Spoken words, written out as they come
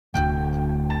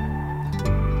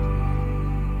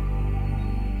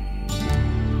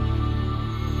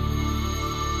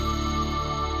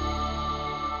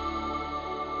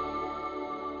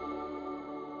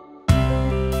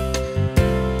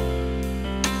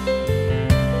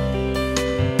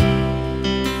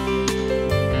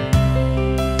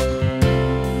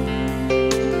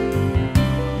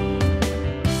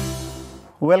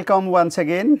welcome once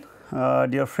again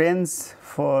dear friends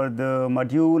for the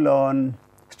module on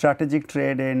strategic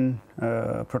trade and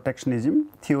protectionism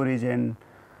theories and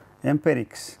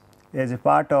empirics as a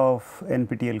part of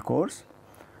NPTEL course.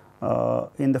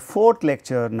 In the fourth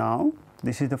lecture now,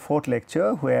 this is the fourth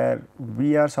lecture where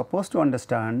we are supposed to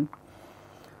understand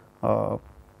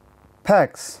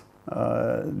facts.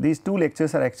 These two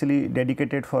lectures are actually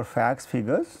dedicated for facts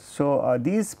figures. So,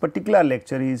 this particular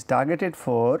lecture is targeted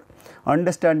for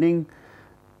understanding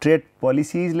trade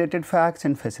policies related facts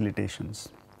and facilitations.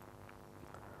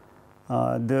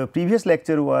 The previous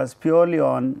lecture was purely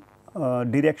on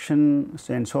directions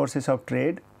and sources of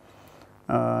trade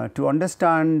to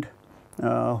understand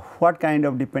what kind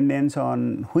of dependence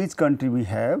on which country we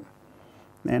have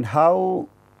and how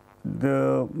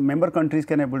the member countries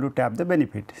can able to tap the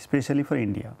benefit, especially for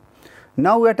India.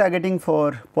 Now, we are targeting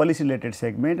for policy related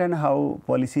segment and how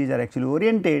policies are actually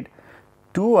oriented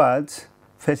towards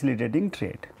facilitating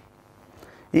trade.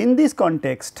 In this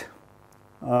context,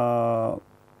 I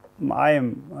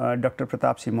am Dr.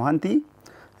 Pratap C. Mohanty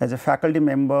as a faculty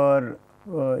member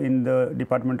in the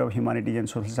Department of Humanities and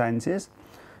Social Sciences,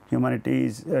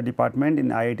 Humanities Department in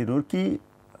IIT Roorkee,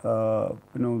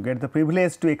 get the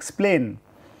privilege to explain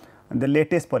the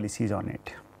latest policies on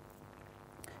it.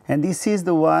 And this is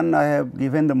the one I have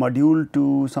given the module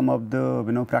to some of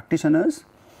the practitioners,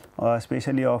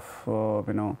 especially of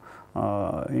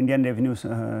Indian revenue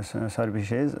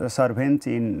services servants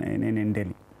in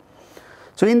Delhi.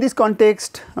 So, in this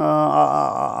context,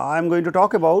 I am going to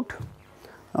talk about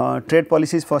trade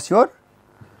policies for sure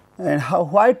and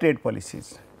why trade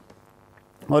policies.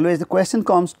 Always the question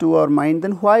comes to our mind,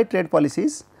 then why trade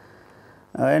policies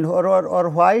and or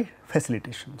why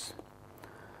facilitations.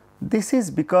 This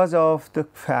is because of the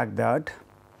fact that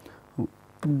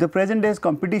the present days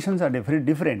competitions are very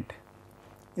different.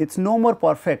 It is no more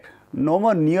perfect, no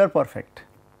more near perfect.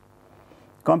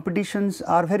 Competitions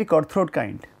are very cutthroat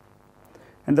kind,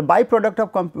 and the byproduct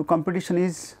of competition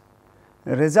is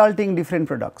resulting different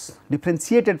products,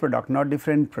 differentiated product, not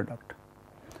different product.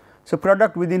 So,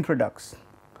 product within products.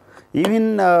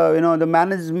 Even the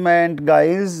management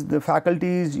guys, the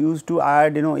faculties used to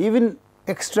add even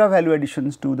extra value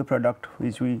additions to the product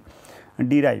which we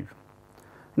derive.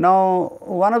 Now,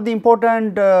 one of the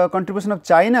important contribution of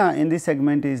China in this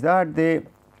segment is that they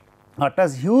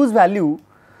attach huge value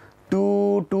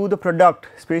to the product,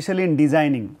 especially in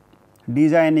designing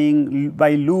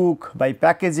by look, by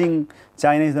packaging.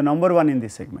 China is the number one in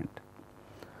this segment.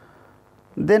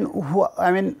 Then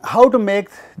how to make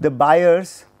the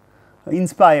buyers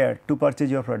inspired to purchase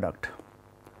your product?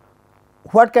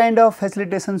 What kind of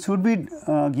facilitation should be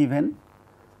given?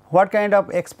 What kind of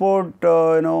export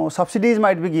subsidies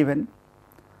might be given,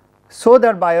 so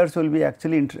that buyers will be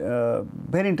actually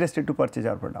very interested to purchase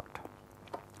our product.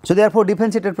 So, therefore,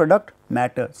 differentiated product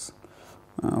matters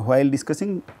while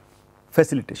discussing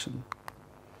facilitation.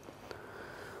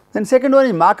 Then second one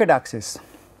is market access.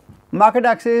 Market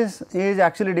access is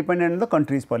actually dependent on the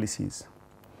country's policies,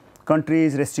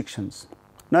 country's restrictions.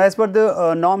 Now, as per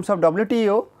the norms of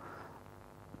WTO,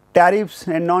 tariffs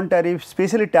and non-tariffs,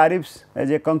 especially tariffs as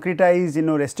a concretized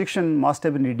restriction must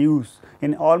have been reduced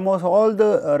in almost all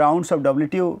the rounds of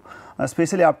WTO,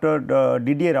 especially after the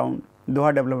DDA round,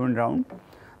 Doha development round.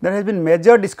 There has been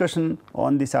major discussion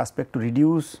on this aspect to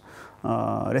reduce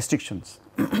restrictions,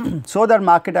 so that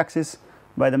market access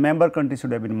by the member countries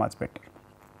should have been much better.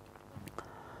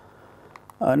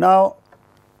 Now,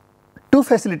 to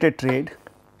facilitate trade,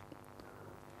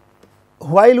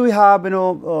 while we have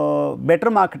better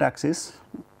market access,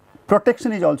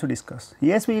 protection is also discussed.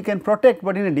 Yes, we can protect,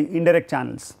 but in indirect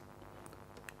channels.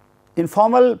 In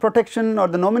formal protection or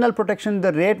the nominal protection,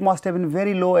 the rate must have been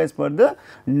very low as per the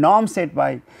norm set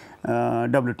by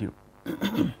WTO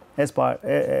as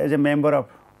a member of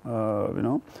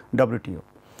WTO.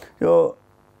 So,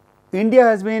 India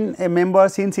has been a member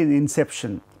since its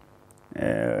inception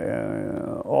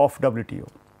of WTO.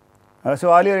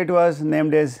 So, earlier it was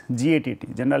named as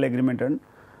GATT, General Agreement on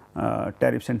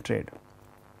Tariffs and Trade.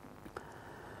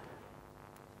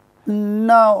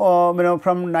 Now,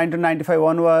 from 1995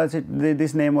 onwards,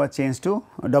 this name was changed to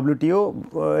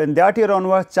WTO. In that year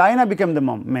onwards, China became the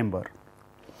member.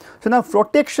 So, now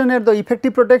protection and the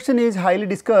effective protection is highly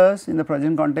discussed in the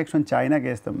present context when China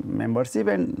gets the membership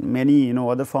and many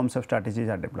other forms of strategies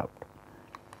are developed.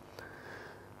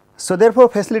 So, therefore,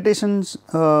 facilitations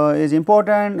is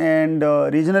important, and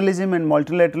regionalism and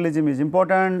multilateralism is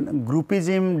important,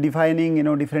 groupism defining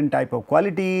different type of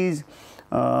qualities,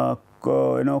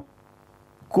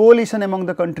 coalition among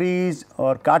the countries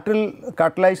or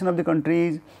cartelization of the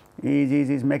countries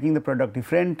is making the product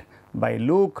different by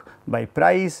look, by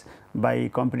price, by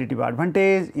competitive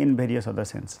advantage in various other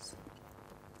senses.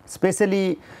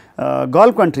 Especially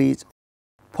Gulf countries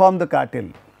form the cartel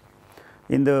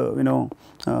in the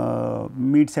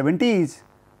mid 70s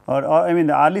or I mean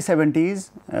the early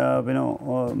 70s.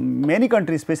 Many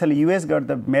countries, especially US, got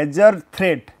the major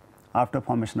threat after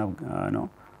formation of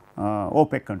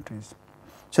OPEC countries.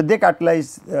 So, they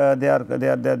catalyze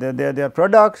their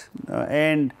products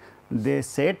and they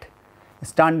set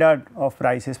standard of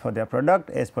prices for their product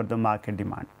as per the market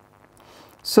demand.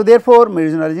 So, therefore,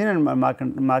 regionalism and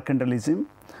mercantilism,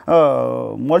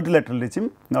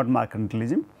 multilateralism, not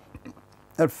mercantilism,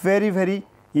 are very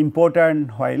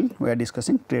important while we are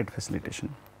discussing trade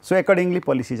facilitation. So, accordingly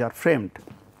policies are framed.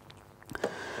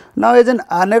 Now, as an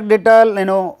anecdotal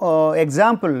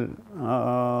example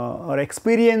or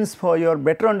experience for your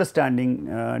better understanding,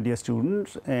 dear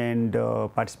students and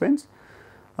participants,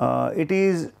 it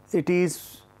is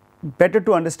better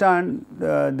to understand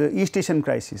the East Asian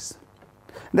crisis.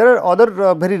 There are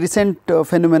other very recent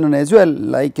phenomenon as well,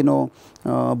 like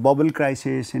bubble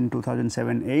crisis in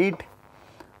 2007-8,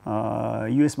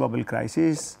 US bubble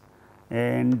crisis,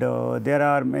 and there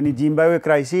are many Zimbabwe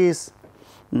crises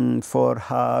for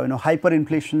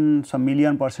hyperinflation, some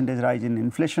million% rise in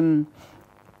inflation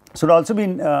should also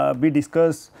be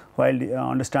discussed while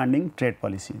understanding trade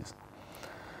policies.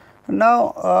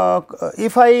 Now,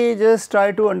 if I just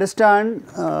try to understand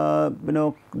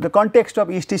the context of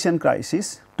East Asian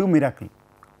crisis to miracle.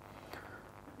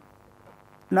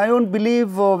 Now, I won't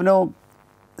believe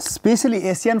especially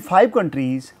ASEAN 5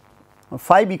 countries,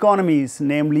 5 economies,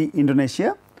 namely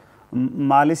Indonesia,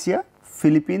 Malaysia,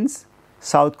 Philippines,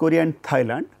 South Korea and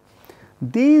Thailand.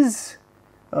 These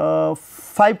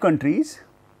 5 countries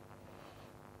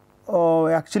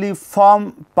actually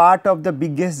form part of the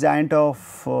biggest giant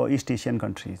of East Asian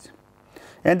countries,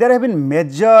 and there have been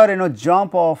major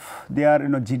jump of their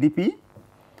GDP,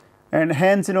 and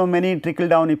hence many trickle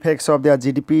down effects of their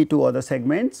GDP to other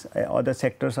segments, other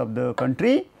sectors of the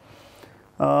country,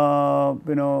 till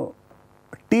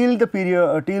the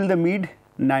period till the mid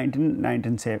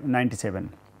 1997.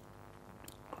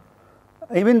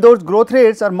 Even those growth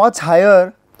rates are much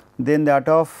higher than that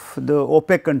of the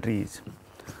OPEC countries.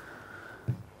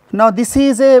 Now, this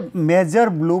is a major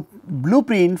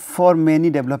blueprint for many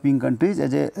developing countries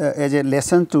as a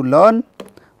lesson to learn.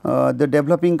 The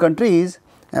developing countries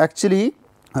actually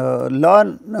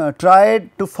tried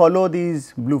to follow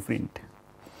these blueprint.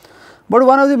 But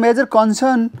one of the major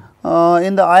concern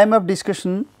in the IMF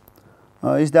discussion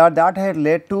is that had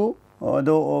led to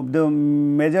the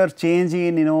major change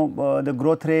in the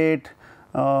growth rate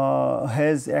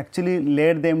has actually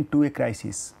led them to a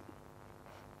crisis,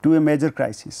 to a major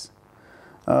crisis.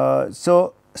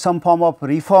 So, some form of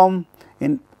reform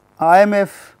in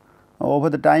IMF over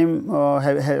the time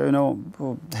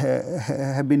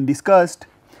have been discussed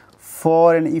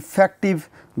for an effective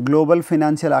global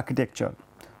financial architecture,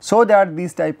 so that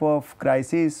these type of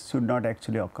crises should not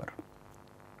actually occur.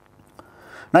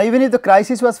 Now, even if the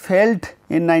crisis was felt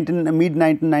in mid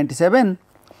 1997,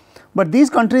 but these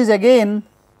countries again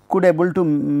could able to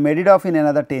made it off in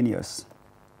another 10 years.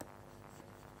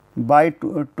 By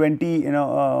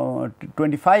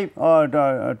 2025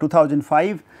 or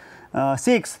 2005,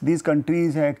 6, these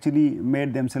countries actually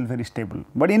made themselves very stable,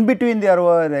 but in between there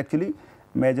were actually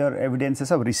major evidences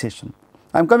of recession.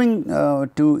 I am coming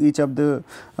to each of the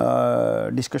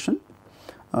discussion.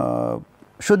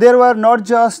 So, there were not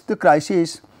just the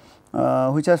crises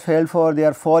which has felt for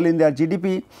their fall in their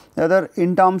GDP, rather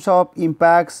in terms of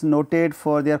impacts noted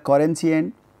for their currency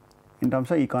and in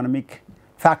terms of economic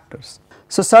factors.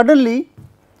 So, suddenly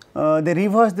they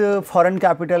reversed the foreign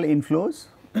capital inflows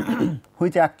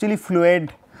which actually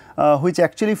fueled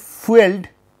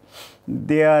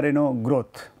their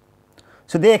growth.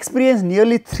 So, they experienced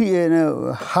nearly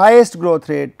highest growth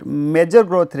rate, major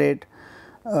growth rate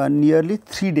nearly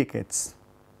 3 decades.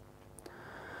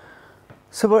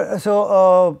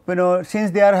 So,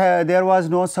 since there was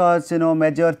no such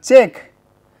major check,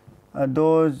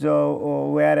 those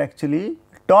were actually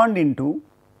turned into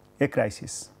a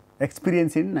crisis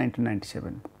experienced in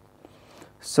 1997.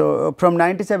 So, from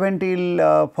 97 till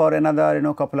for another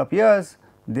couple of years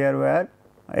there were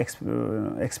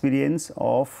experience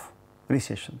of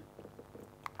recession.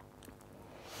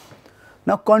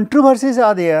 Now, controversies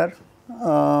are there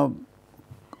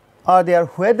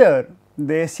whether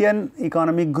the Asian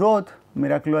economic growth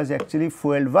miracle was actually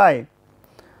fueled by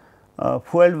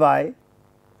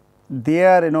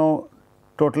their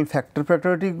total factor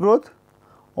productivity growth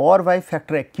or by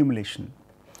factor accumulation.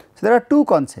 So, there are two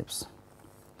concepts: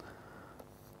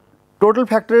 total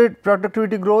factor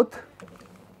productivity growth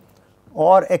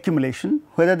or accumulation,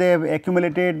 whether they have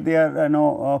accumulated their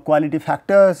quality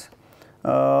factors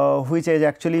which has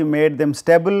actually made them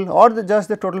stable, or just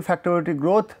the total factorability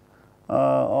growth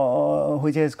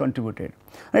which has contributed.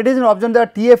 It is an observation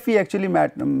that TFE actually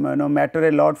matter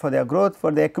a lot for their growth,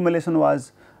 for the accumulation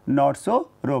was not so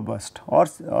robust or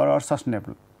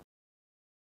sustainable.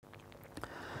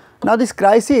 Now, this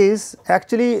crisis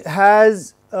actually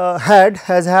has had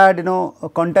a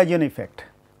contagion effect.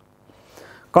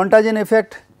 Contagion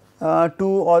effect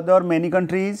to other many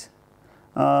countries.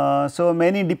 So,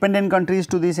 many dependent countries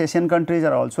to these Asian countries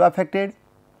are also affected,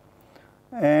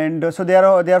 and so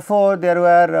therefore, there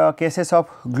were cases of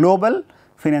global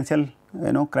financial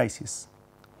crisis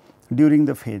during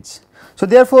the phase. So,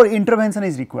 therefore, intervention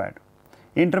is required,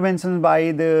 intervention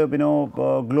by the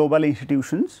global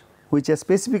institutions which are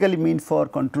specifically meant for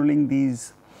controlling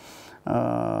these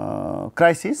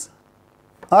crises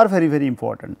are very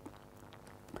important.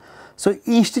 So,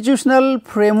 institutional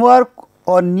framework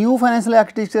or new financial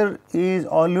architecture is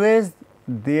always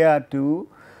there to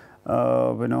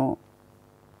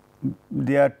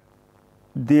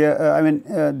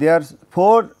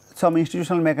therefore, some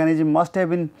institutional mechanism must have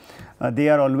been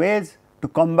there always to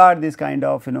combat this kind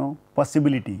of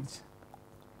possibilities.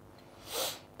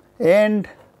 And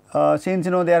since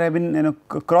there have been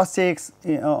cross checks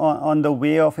on the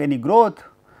way of any growth,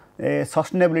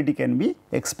 sustainability can be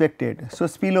expected. So,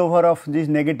 spillover of these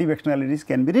negative externalities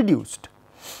can be reduced.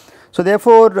 So,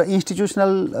 therefore,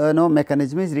 institutional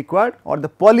mechanism is required or the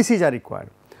policies are required.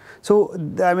 So,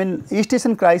 East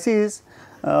Asian crisis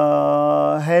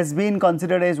has been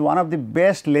considered as one of the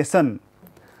best lesson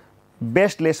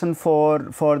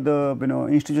for the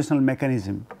institutional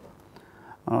mechanism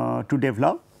to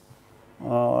develop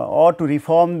or to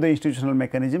reform the institutional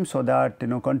mechanism, so that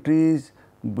countries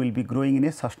will be growing in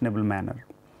a sustainable manner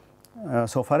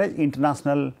so far as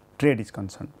international trade is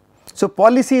concerned. So,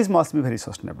 policies must be very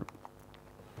sustainable.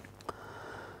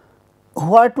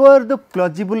 What were the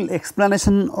plausible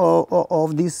explanation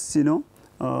of this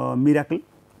miracle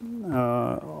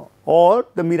or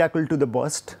the miracle to the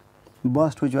burst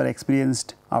which were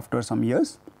experienced after some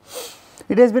years?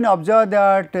 It has been observed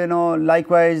that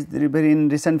likewise in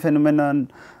recent phenomenon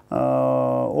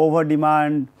over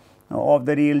demand of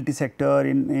the realty sector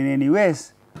in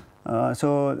US.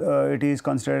 It is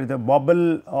considered the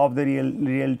bubble of the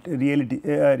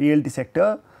realty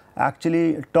sector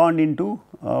actually turned into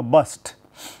bust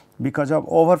because of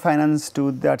over finance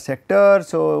to that sector.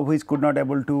 So, which could not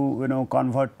able to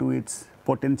convert to its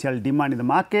potential demand in the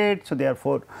market. So,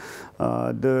 therefore,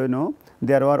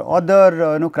 there were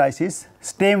other crises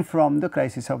stem from the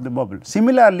crisis of the bubble.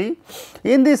 Similarly,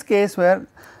 in this case where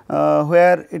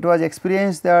it was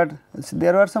experienced that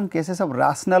there were some cases of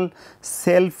rational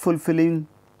self-fulfilling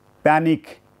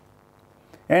panic,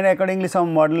 and accordingly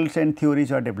some models and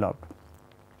theories are developed.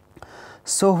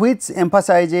 So, which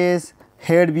emphasizes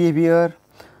herd behavior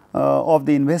of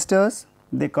the investors,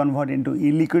 they convert into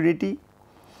illiquidity,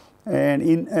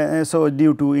 and so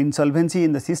due to insolvency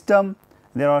in the system.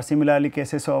 There are similarly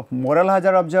cases of moral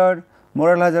hazard observed.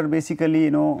 Moral hazard basically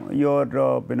your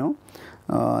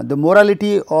the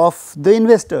morality of the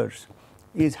investors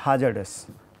is hazardous.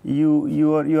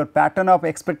 Your pattern of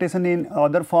expectation in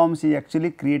other forms is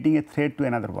actually creating a threat to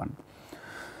another one.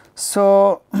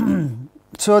 So,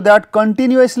 so that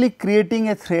continuously creating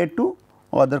a threat to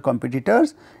other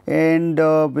competitors and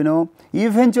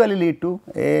eventually lead to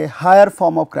a higher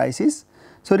form of crisis.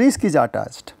 So, risk is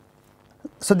attached.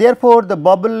 So, therefore, the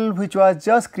bubble which was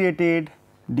just created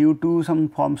due to some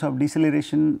forms of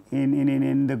deceleration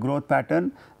in the growth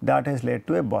pattern, that has led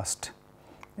to a burst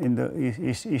in the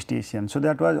East Asian. So,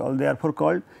 that was therefore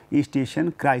called East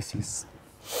Asian crisis.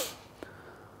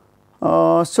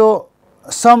 So,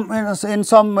 in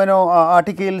some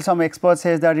article, some experts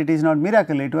says that it is not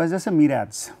miracle, it was just a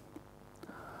mirage.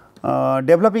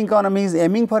 Developing economies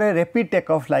aiming for a rapid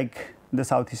takeoff like the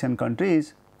South Asian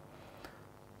countries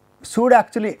should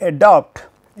actually adopt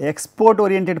export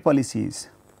oriented policies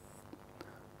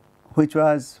which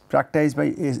was practiced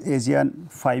by Asian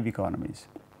 5 economies.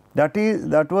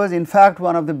 That was in fact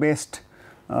one of the best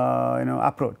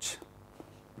approach.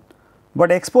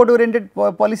 But export oriented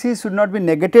policies should not be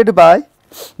negated by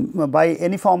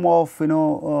any form of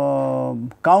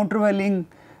countervailing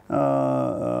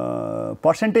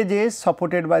percentages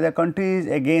supported by the countries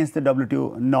against the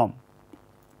WTO norm.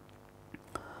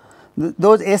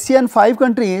 Those Asian 5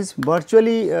 countries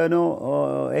virtually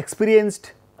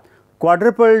experienced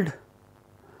quadrupled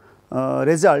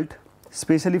result,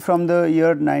 especially from the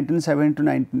year 1970 to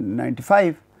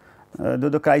 1995, though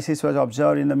the crisis was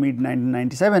observed in the mid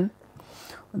 1997,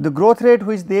 the growth rate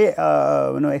which they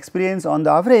experience on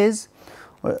the average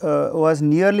was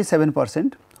nearly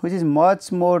 7%, which is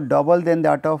much more double than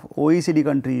that of OECD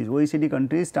countries. OECD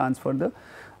countries stands for the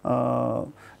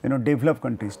developed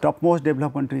countries, topmost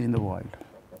developed countries in the world.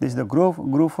 This is the group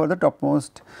for the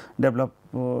topmost developed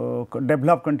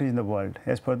countries in the world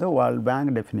as per the World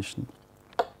Bank definition.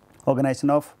 Organization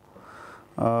of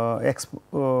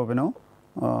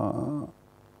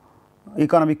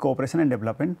economic cooperation and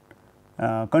development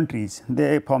countries,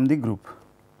 they form the group.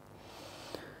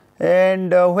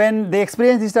 And when they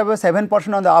experience this type of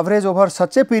 7% on the average over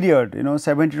such a period,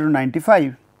 70 to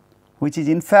 95, which is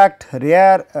in fact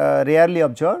rarely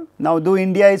observed. Now, though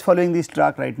India is following this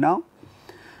track right now,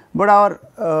 but our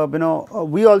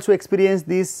we also experience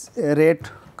this rate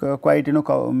quite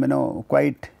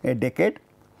quite a decade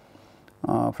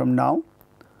from now,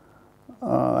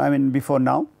 I mean before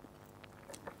now.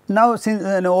 Now, since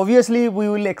obviously we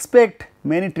will expect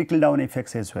many trickle down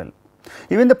effects as well.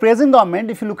 Even the present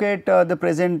government, if you look at the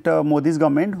present Modi's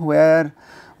government, where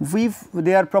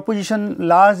their proposition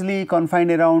largely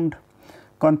confined around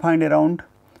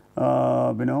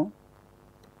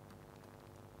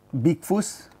big push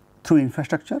through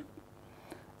infrastructure,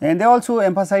 and they also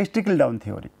emphasize trickle down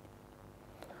theory,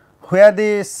 where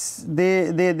their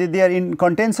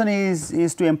contention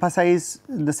is to emphasize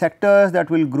the sectors that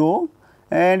will grow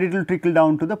and it will trickle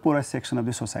down to the poorest section of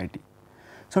the society.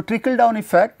 So, trickle down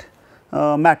effect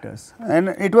matters, and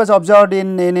it was observed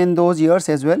in those years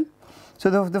as well. So,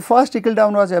 the first trickle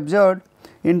down was observed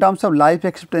in terms of life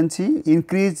expectancy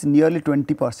increased nearly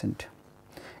 20%.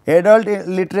 Adult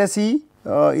literacy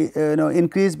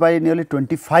increased by nearly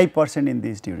 25% in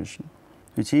this duration,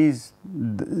 which is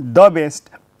the best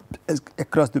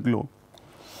across the globe.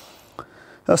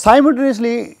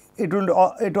 Simultaneously,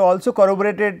 it also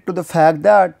corroborated to the fact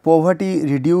that poverty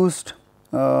reduced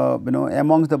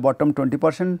amongst the bottom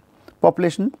 20%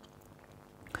 population,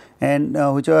 and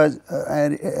which was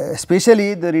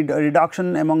especially the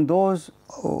reduction among those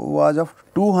was of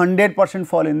 200%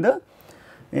 fall in the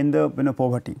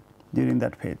poverty during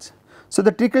that phase. So,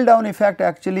 the trickle down effect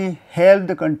actually helped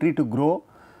the country to grow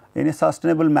in a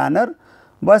sustainable manner,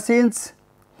 but since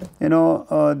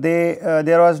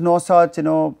there was no such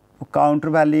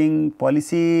countervailing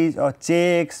policies or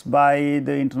checks by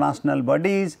the international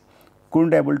bodies,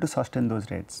 couldn't able to sustain those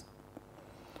rates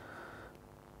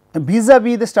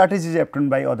vis-a-vis the strategies adopted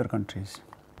by other countries.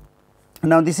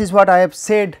 Now, this is what I have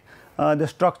said, the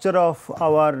structure of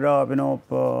our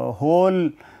whole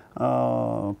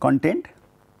content.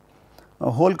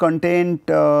 Whole content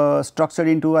structured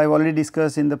into, I have already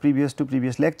discussed in the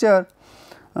previous lecture,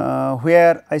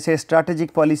 where I say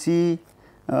strategic policy,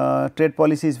 trade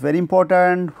policy is very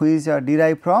important, which are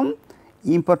derived from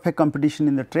imperfect competition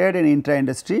in the trade and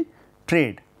intra-industry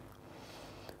trade.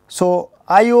 So,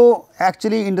 IO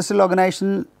actually industrial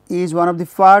organization is one of the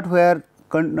part where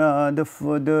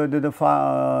the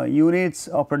units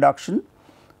of production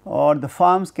or the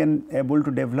firms can able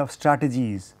to develop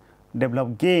strategies,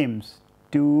 develop games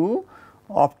to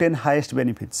obtain highest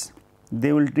benefits.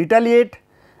 They will retaliate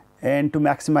and to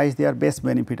maximize their best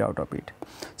benefit out of it.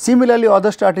 Similarly,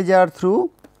 other strategies are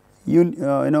through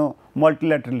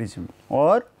multilateralism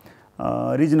or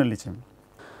regionalism.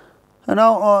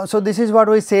 Now, so this is what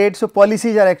we said. So,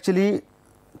 policies are actually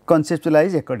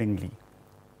conceptualized accordingly.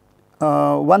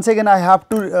 Once again I have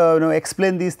to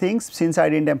explain these things, since I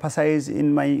did not emphasize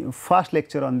in my first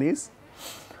lecture on this.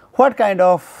 What kind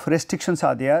of restrictions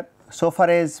are there so far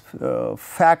as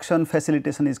faction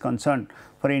facilitation is concerned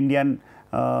for Indian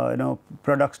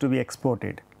products to be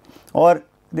exported, or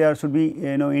there should be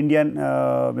Indian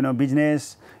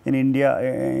business in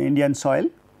Indian soil.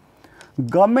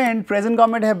 Present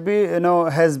government have been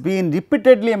has been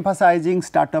repeatedly emphasizing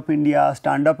startup India,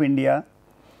 stand up India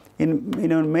in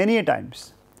many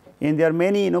times in their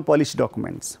many policy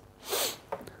documents.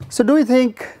 So, do you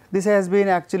think this has been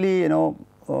actually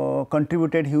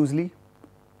contributed hugely?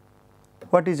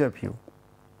 What is your view?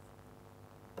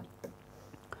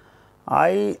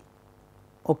 I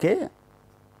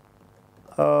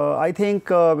think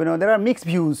there are mixed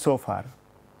views so far,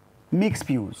 mixed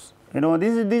views.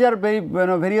 These are very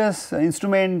various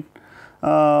instruments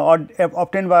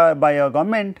obtained by a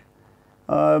government,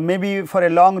 maybe for a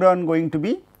long run going to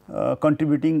be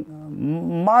contributing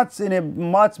in a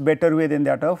much better way than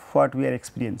that of what we are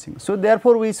experiencing. So,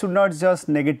 therefore, we should not just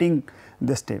negating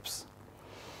the steps.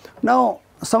 Now,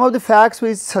 some of the facts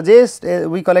which suggest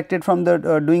we collected from the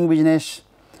doing business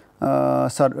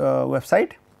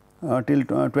website till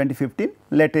 2015,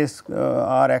 latest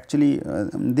are actually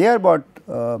there, but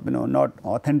not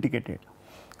authenticated.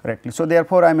 correctly. So,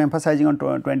 therefore, I am emphasizing on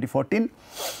 2014.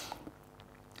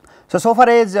 So far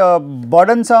as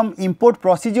burdensome import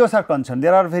procedures are concerned,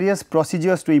 there are various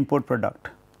procedures to import product,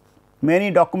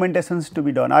 many documentations to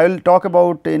be done. I will talk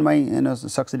about in my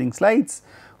succeeding slides,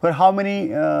 where how many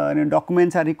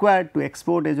documents are required to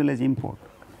export as well as import.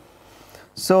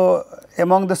 So,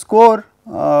 among the score,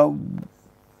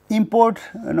 import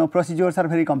procedures are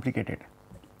very complicated.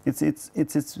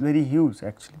 It's very huge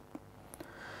actually.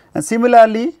 And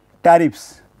similarly,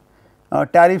 tariffs.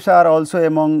 Tariffs are also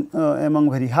among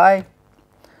very high,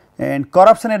 and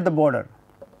corruption at the border,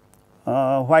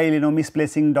 while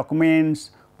misplacing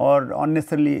documents or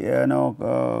unnecessarily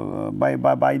by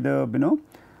the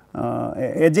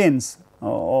agents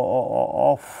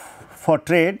for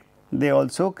trade, they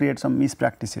also create some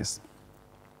mispractices.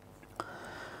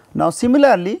 Now,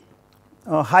 similarly,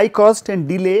 high cost and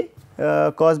delay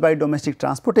caused by domestic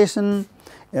transportation,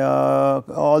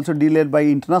 also delayed by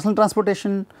international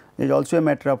transportation is also a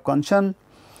matter of concern.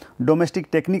 Domestic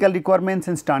technical requirements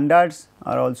and standards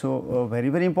are also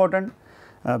very important.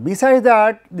 Besides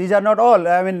that, these are not all,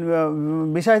 I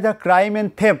mean besides the crime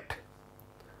and theft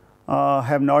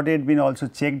have not yet been also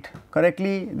checked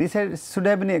correctly. This should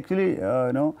have been actually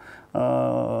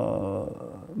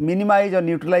minimized or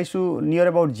neutralized to near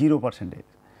about 0%,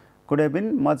 could have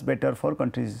been much better for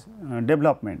countries'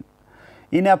 development.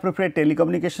 Inappropriate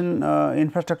telecommunication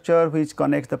infrastructure which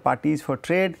connects the parties for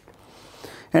trade.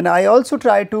 And I also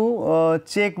try to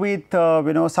check with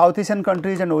South Asian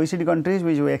countries and OECD countries,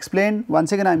 which we explained.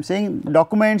 Once again I am saying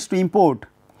documents to import,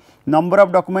 number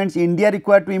of documents India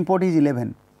required to import is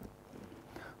 11,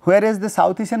 whereas the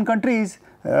South Asian countries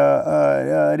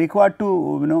required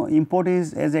to import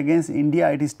is as against India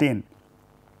it is 10.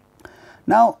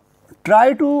 Now,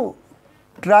 try to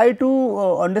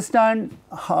understand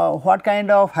what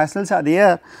kind of hassles are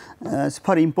there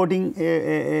for importing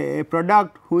a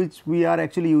product which we are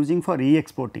actually using for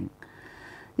re-exporting.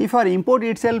 If our import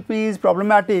itself is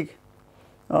problematic,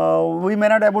 we may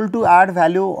not able to add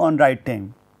value on right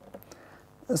time.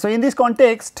 So, in this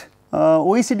context,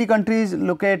 OECD countries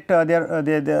look at their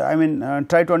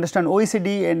try to understand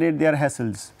OECD and their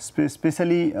hassles,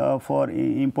 especially for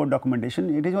import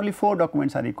documentation. It is only 4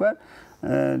 documents are required,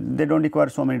 they do not require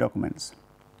so many documents.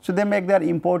 So, they make their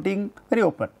importing very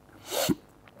open.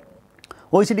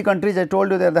 OECD countries, I told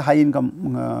you, they are the high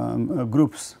income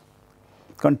groups,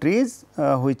 countries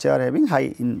which are having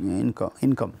high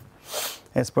income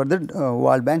as per the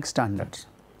World Bank standards.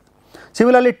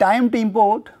 Similarly, time to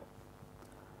import,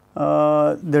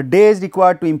 the days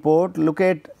required to import, look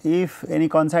at if any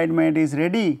consignment is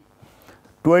ready,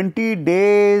 20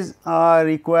 days are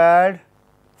required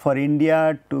for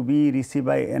India to be received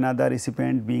by another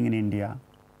recipient being in India.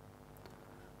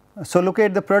 So, look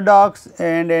at the products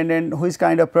and which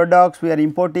kind of products we are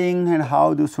importing and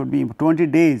how this should be 20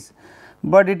 days.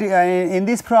 But it in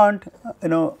this front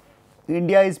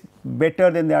India is better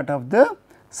than that of the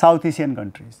South Asian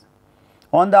countries.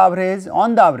 On the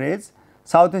average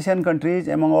South Asian countries,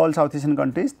 among all South Asian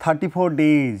countries, 34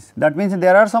 days. That means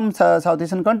there are some South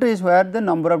Asian countries where the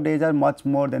number of days are much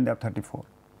more than that 34.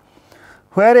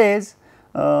 Whereas,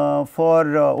 for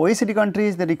OECD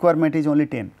countries the requirement is only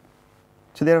 10.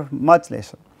 So, they are much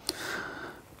lesser.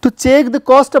 To check the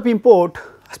cost of import,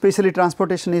 especially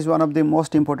transportation is one of the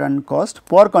most important cost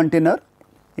per container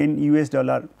in US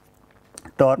dollar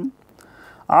term.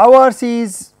 Ours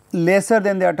is lesser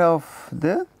than that of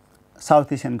the South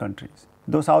Asian countries.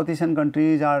 Though South Asian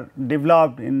countries are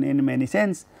developed in many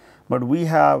sense, but we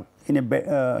have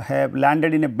have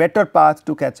landed in a better path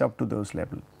to catch up to those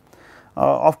level.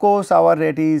 Of course, our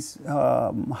rate is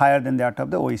higher than that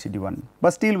of the OECD one,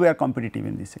 but still we are competitive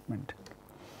in this segment.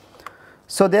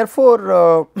 So,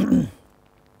 therefore,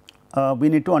 we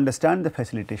need to understand the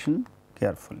facilitation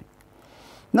carefully.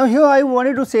 Now, here I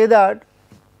wanted to say that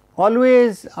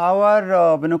always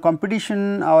our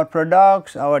competition, our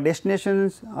products, our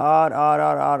destinations are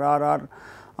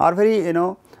very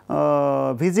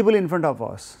visible in front of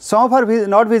us. Some are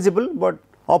not visible, but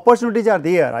opportunities are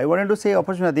there. I wanted to say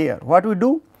opportunities are there. What we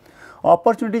do?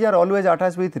 Opportunities are always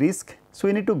attached with risk. So,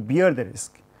 we need to bear the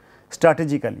risk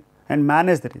strategically and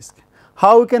manage the risk.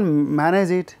 How we can manage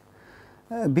it?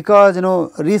 Because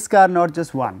risk are not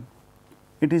just one,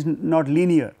 it is not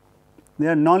linear,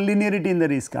 there are non-linearity in the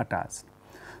risk attached.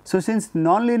 So, since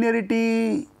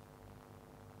non-linearity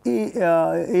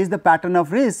is the pattern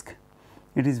of risk,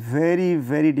 it is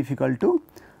very difficult to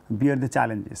bear the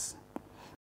challenges.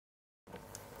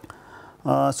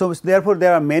 So, therefore,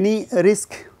 there are many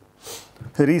risks.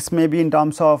 Risk may be in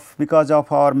terms of because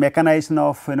of our mechanization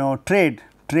of trade.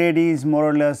 Trade is more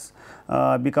or less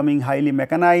becoming highly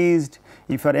mechanized.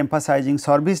 if you are emphasizing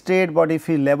service trade, but if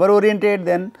you labor oriented,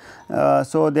 then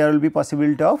so there will be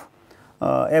possibility of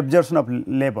absorption of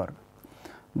labor.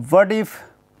 But if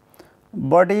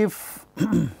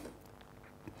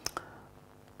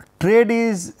trade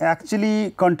is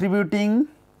actually contributing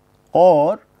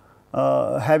or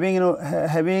having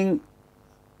having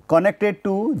connected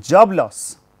to job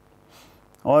loss,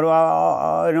 or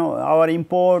our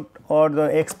import or the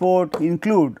export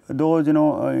include those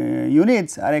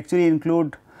units are actually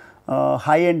include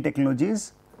high end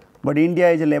technologies, but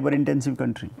India is a labor intensive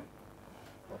country.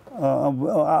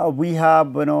 We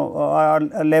have our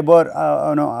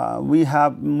labor we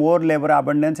have more labor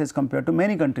abundance as compared to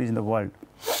many countries in the world.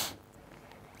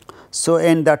 So,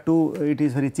 and that too it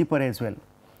is very cheaper as well.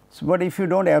 So, but if you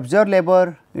do not absorb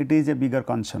labor, it is a bigger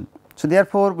concern. So,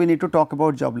 therefore, we need to talk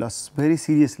about job loss very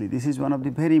seriously. This is one of the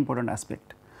very important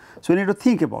aspect. So, we need to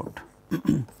think about.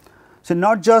 So,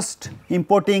 not just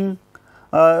importing,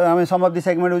 I mean some of the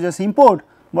segment we just import,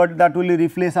 but that will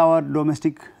replace our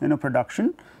domestic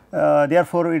production.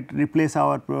 Therefore, it replace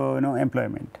our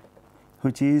employment,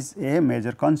 which is a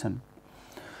major concern.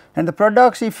 And the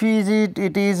products, if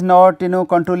it is not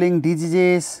controlling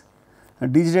diseases,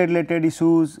 disease related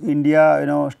issues, India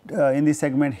in this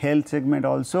segment, health segment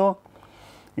also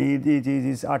it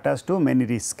is attached to many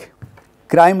risk.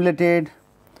 Crime related,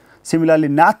 similarly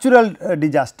natural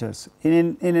disasters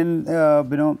in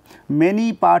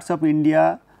many parts of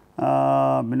India,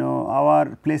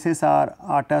 our places are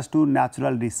attached to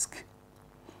natural risk,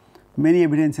 many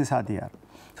evidences are there.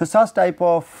 So, such type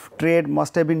of trade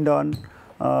must have been done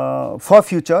for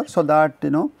future, so that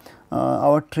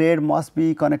our trade must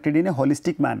be connected in a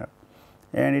holistic manner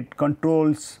and it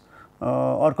controls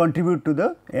or contribute to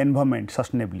the environment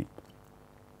sustainably.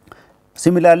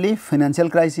 Similarly, financial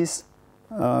crisis,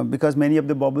 because many of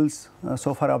the bubbles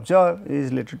so far observed is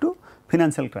related to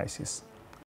financial crisis.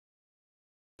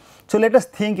 So, let us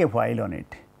think a while on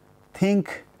it,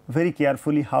 think very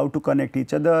carefully how to connect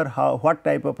each other, what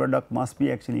type of product must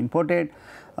be actually imported,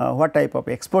 what type of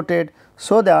exported,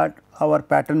 so that our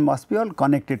pattern must be all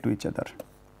connected to each other,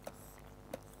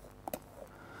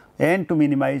 and to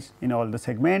minimize in all the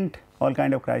segment, all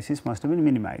kind of crisis must have been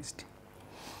minimized.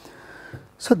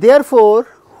 So, therefore,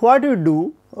 what we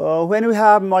do when we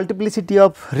have multiplicity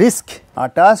of risk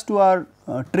attached to our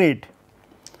trade.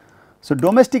 So,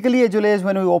 domestically as well as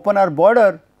when we open our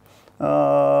border,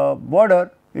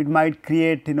 it might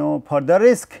create further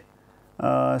risk.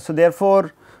 So,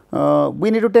 therefore,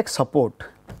 we need to take support,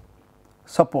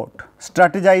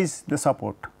 strategize the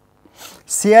support.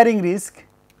 Sharing risk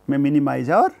may minimize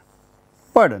our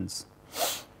burdens.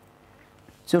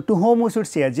 So, to whom we should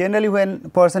share? Generally, when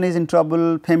person is in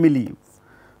trouble, family,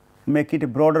 make it a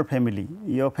broader family.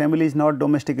 Your family is not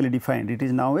domestically defined, it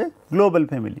is now a global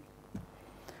family.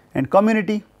 And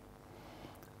community,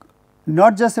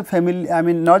 not just a family, I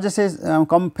mean not just a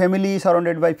family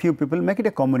surrounded by few people, make it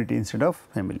a community instead of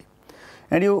family.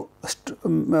 And you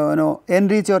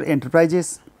enrich your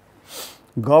enterprises,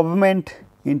 government,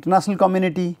 international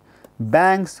community,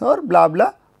 banks or blah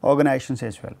blah organizations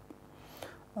as well,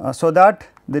 so that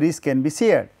the risk can be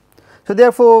shared. So,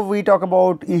 therefore, we talk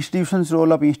about institutions,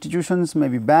 role of institutions,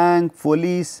 maybe bank,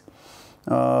 police,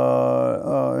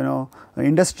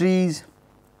 industries,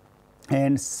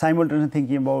 and simultaneously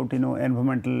thinking about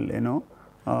environmental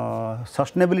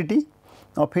sustainability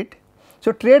of it.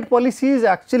 So, trade policy is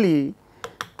actually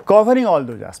covering all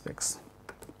those aspects,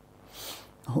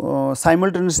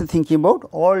 simultaneously thinking about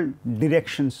all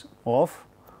directions of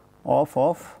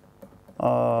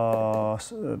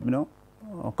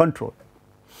control,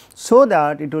 so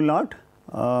that it will not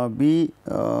be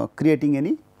creating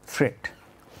any threat.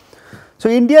 So,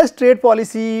 India's trade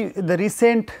policy, the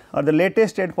recent or the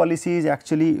latest trade policy is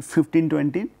actually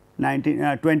 2015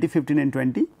 and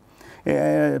 20.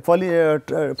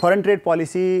 Foreign trade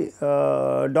policy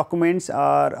documents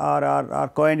are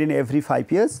coined in every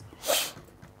 5 years.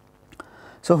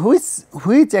 So,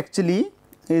 which actually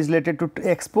is related to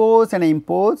exports and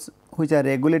imports which are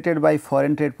regulated by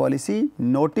foreign trade policy,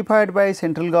 notified by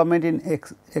central government in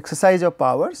exercise of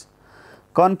powers,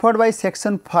 conferred by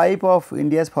section 5 of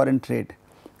India's Foreign Trade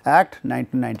Act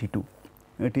 1992.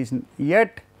 It is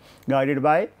yet guided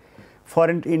by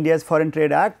India's Foreign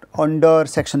Trade Act under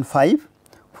section 5,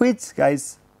 which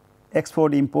guides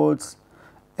export, imports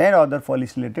and other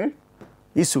policy related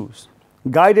issues,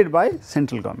 guided by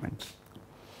central government.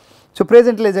 So,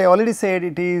 presently as I already said,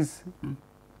 it is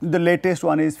the latest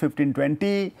one is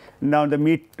 15-20. Now, the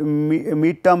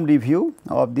mid-term review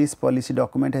of this policy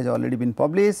document has already been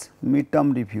published.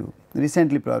 Mid-term review,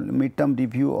 recently mid-term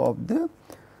review of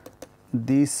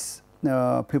this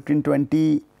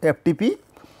 1520 FTP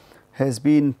has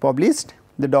been published.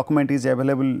 The document is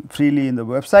available freely in the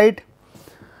website,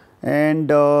 and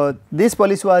this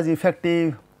policy was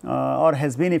effective or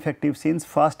has been effective since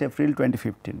 1st April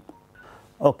 2015.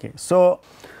 Okay. So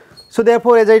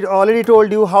therefore, as I already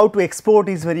told you, how to export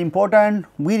is very important.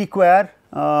 We require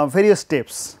various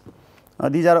steps.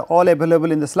 These are all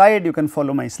available in the slide. You can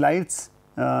follow my slides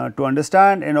to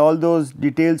understand, and all those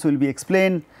details will be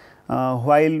explained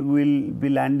while we will be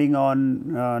landing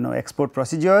on export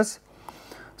procedures.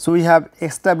 So, we have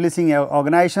establishing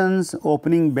organizations,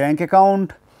 opening bank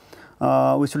account,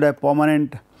 we should have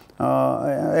permanent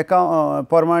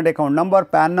account number,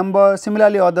 PAN number,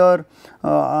 similarly other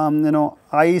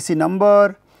IEC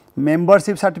number,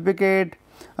 membership certificate,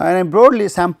 and broadly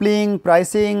sampling,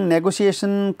 pricing,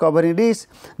 negotiation, covering risk.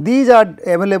 These are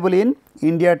available in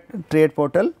India Trade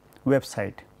Portal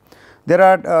website. There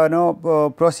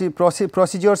are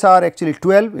procedures are actually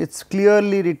 12. It is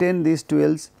clearly written these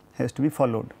 12 has to be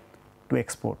followed to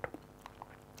export.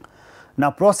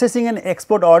 Now, processing an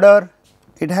export order,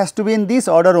 it has to be in this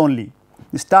order only.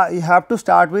 You have to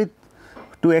start with,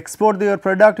 to export your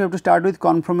product, you have to start with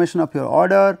confirmation of your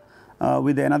order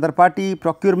with another party,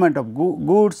 procurement of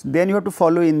goods, then you have to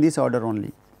follow in this order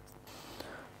only.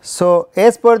 So,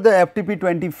 as per the FTP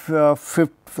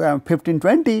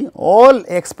 1520, all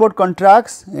export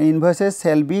contracts and invoices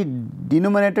shall be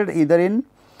denominated either in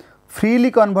freely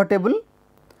convertible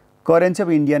currency of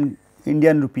Indian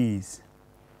rupees,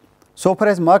 so far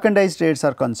as merchandise trades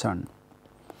are concerned,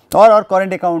 or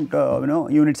current account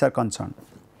units are concerned.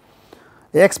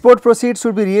 Export proceeds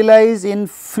should be realized in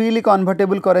freely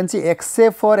convertible currency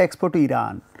except for export to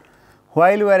Iran.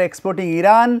 While we are exporting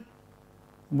Iran,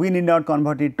 we need not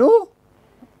convert it to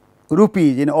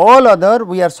rupees. In all other,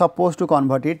 we are supposed to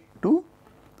convert it to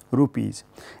rupees.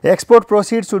 Export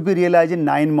proceeds should be realized in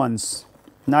 9 months.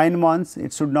 9 months,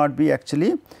 it should not be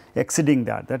actually exceeding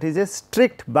that. That is a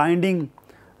strict binding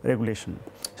regulation.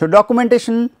 So,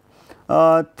 documentation,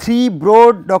 3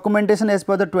 broad documentation as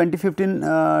per the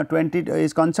 2015-20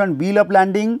 is concerned. Bill of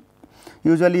landing,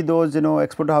 usually those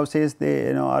export houses,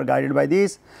 they are guided by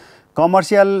this.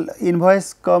 Commercial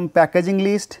invoice cum packaging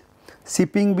list,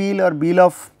 shipping bill or bill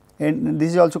of, and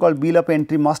this is also called bill of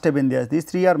entry, must have been there. These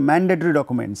 3 are mandatory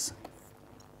documents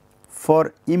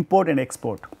for import and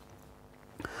export.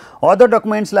 Other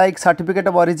documents like certificate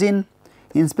of origin,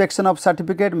 inspection of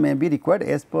certificate may be required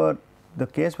as per the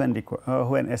case when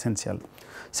essential.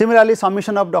 Similarly,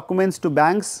 submission of documents to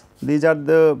banks, these are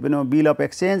the bill of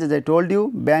exchange. As I told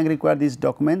you, bank require these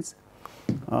documents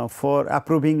for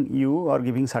approving you or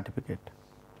giving certificate.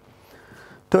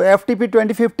 So, FTP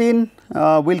 2015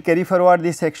 will carry forward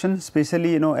this section,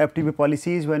 especially FTP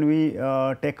policies when we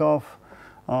take off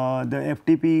the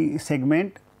FTP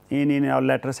segment in our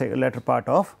latter part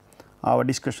of our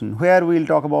discussion, where we will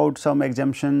talk about some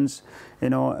exemptions,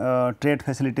 trade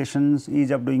facilitations, ease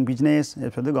of doing business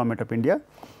as per the Government of India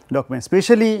documents.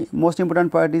 Especially most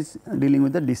important part is dealing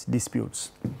with the disputes.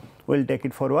 We will take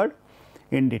it forward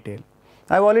in detail.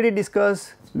 I have already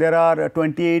discussed there are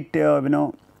 28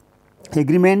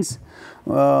 agreements,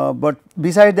 but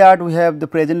beside that we have the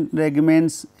present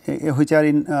agreements which are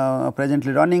in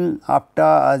presently running,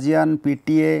 AFTA, ASEAN,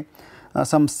 PTA,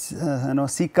 some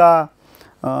SICA,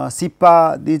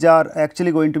 SIPA. These are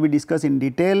actually going to be discussed in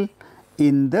detail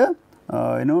in the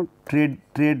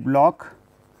trade block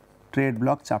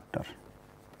chapter.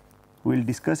 We will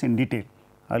discuss in detail.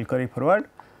 I will carry forward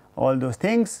all those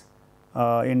things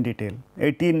in detail.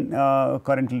 18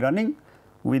 currently running.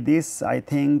 With this, I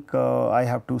think I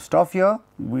have to stop here.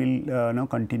 We will now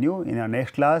continue in our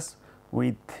next class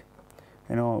with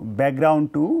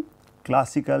background to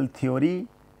classical theory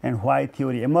and why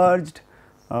theory emerged,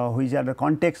 which are the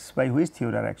contexts by which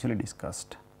theory are actually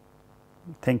discussed.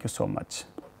 Thank you so much.